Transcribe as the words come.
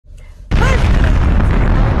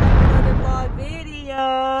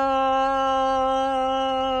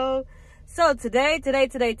So today,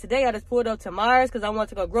 I just pulled up to Meijer because I want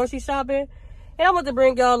to go grocery shopping. And I want to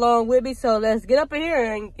bring y'all along with me. So let's get up in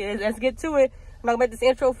here and let's get to it. I'm not gonna make this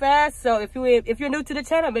intro fast. So if you're new to the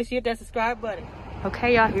channel, make sure you hit that subscribe button.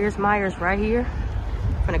 Okay, y'all, here's Meijer's right here.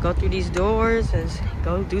 I'm gonna go through these doors and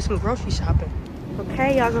go do some grocery shopping.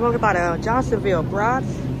 Okay, y'all, gonna talk about Johnsonville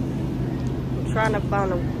brats. I'm trying to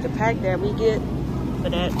find the pack that we get for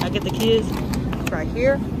that. I get the kids right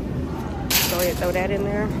here. Go ahead, throw that in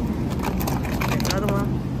there. Another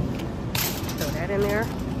one. Throw that in there.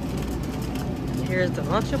 Here's the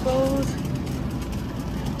Lunchables.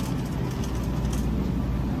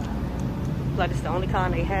 Like it's the only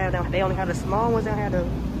kind they have. They only have the small ones. They have the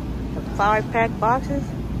 5-pack boxes.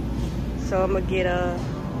 So I'm gonna get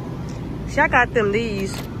see, I got them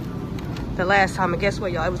these the last time, and guess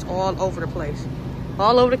what, y'all? It was all over the place,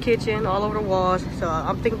 all over the kitchen, all over the walls. So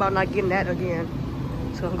I'm thinking about not getting that again.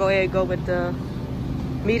 So I'm gonna go ahead and go with the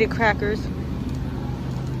meat and crackers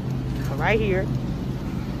right here.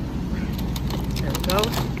 There we go.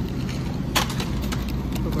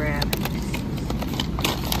 Grab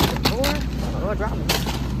 4. Oh, drop it.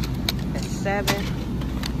 That's 7,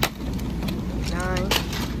 9.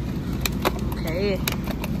 Okay. There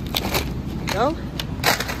we go.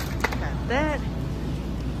 Got that.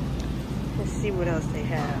 Let's see what else they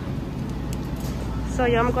have. So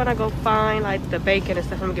yeah, I'm gonna go find like the bacon and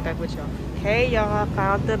stuff. I'm gonna get back with y'all. Hey y'all, I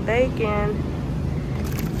found the bacon.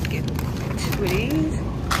 Let's get 2 of these.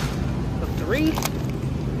 Or 3.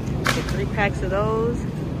 Get 3 packs of those.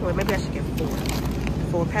 Or maybe I should get 4.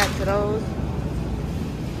 4 packs of those.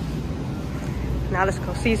 Now let's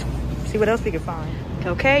go see what else we can find.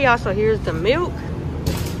 Okay, y'all, so here's the milk.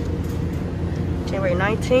 January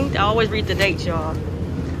 19th. I always read the dates, y'all,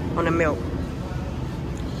 on the milk.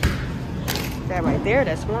 That right there,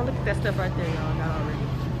 that's one. Look at that stuff right there, y'all. Got already.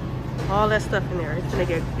 All that stuff in there.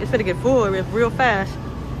 It's gonna get full real fast.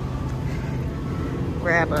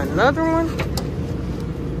 Grab another one.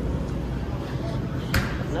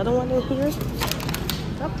 Another one in here.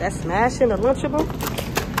 Oh, that's smashing the Lunchable.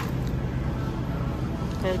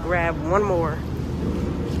 And grab one more.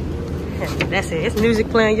 And that's it. It's music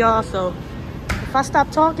playing, y'all. So if I stop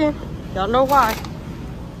talking, y'all know why.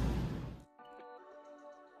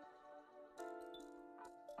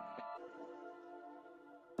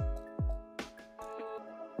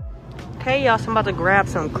 Okay, y'all, so I'm about to grab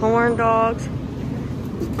some corn dogs.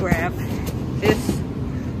 Grab this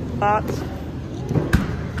box.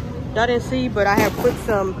 Y'all didn't see, but I have put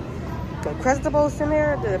some Uncrustables in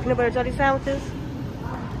there, the peanut butter jelly sandwiches.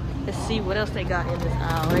 Let's see what else they got in this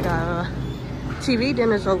aisle. They got TV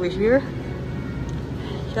dinners over here.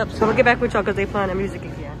 Yep, so I'm gonna get back with y'all because they playing the music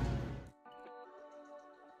again.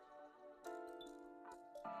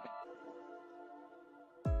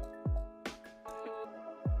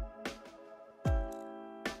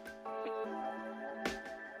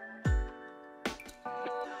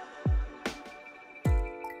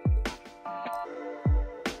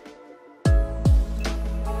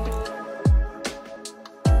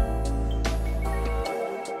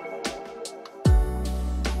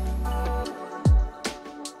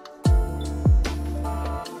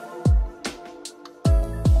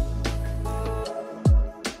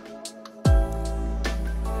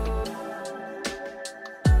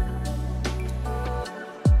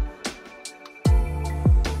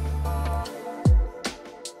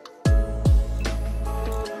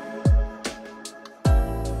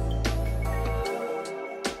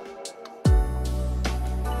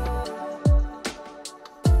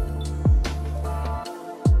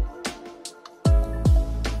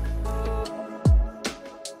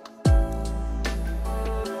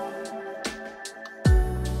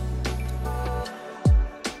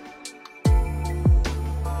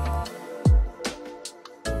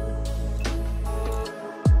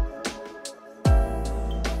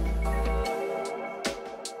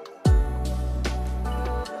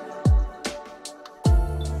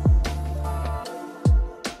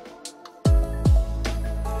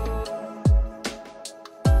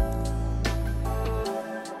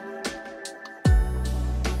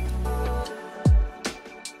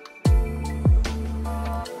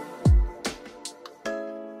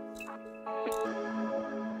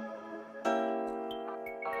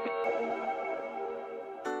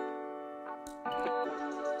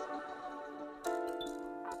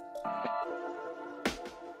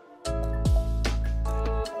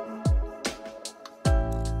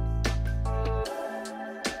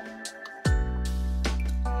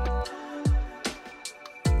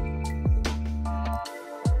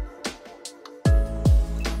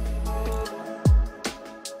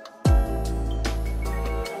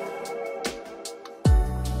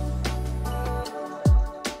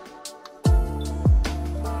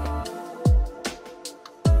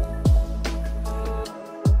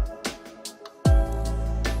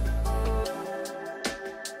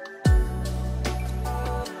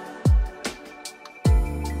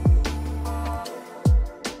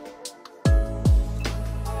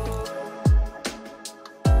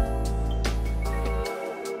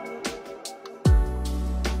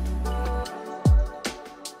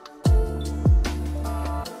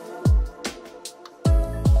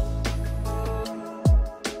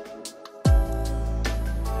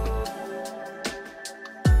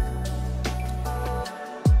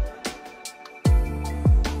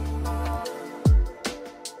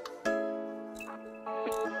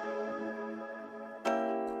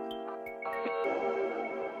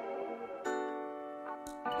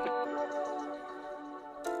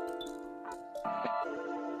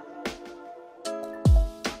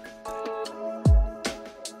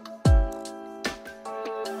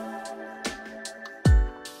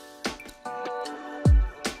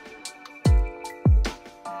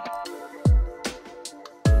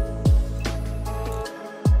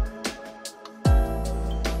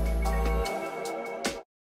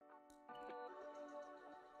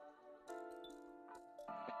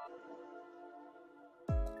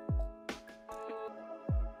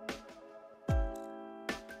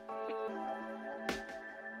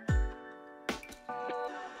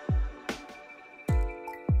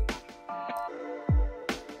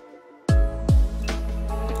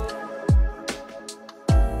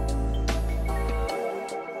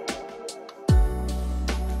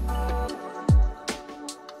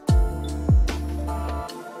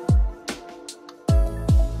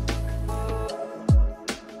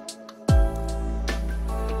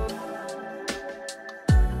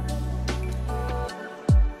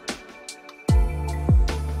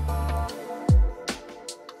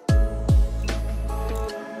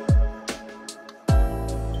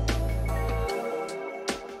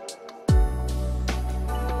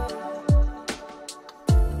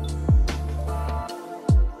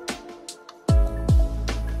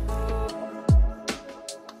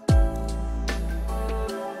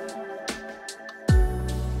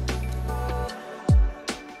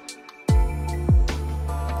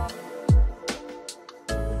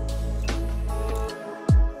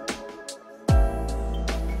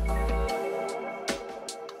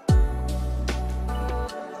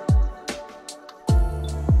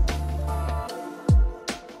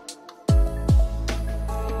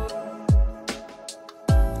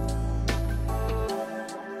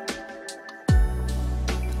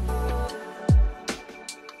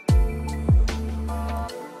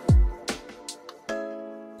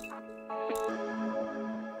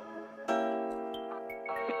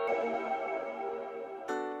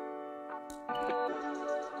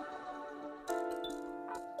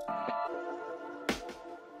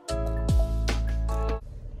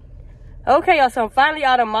 Okay, y'all, so I'm finally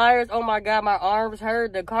out of Meijer's. Oh my God, my arms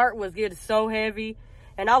hurt. The cart was getting so heavy,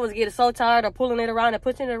 and I was getting so tired of pulling it around and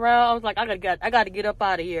pushing it around. I was like, I gotta get up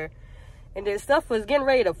out of here. And then stuff was getting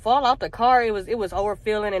ready to fall out the car. It was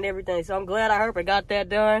overfilling and everything. So I'm glad I hurt and got that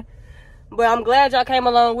done. But I'm glad y'all came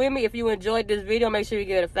along with me. If you enjoyed this video, make sure you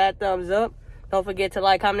give it a fat thumbs up. Don't forget to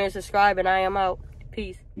like, comment, and subscribe. And I am out.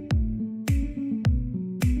 Peace.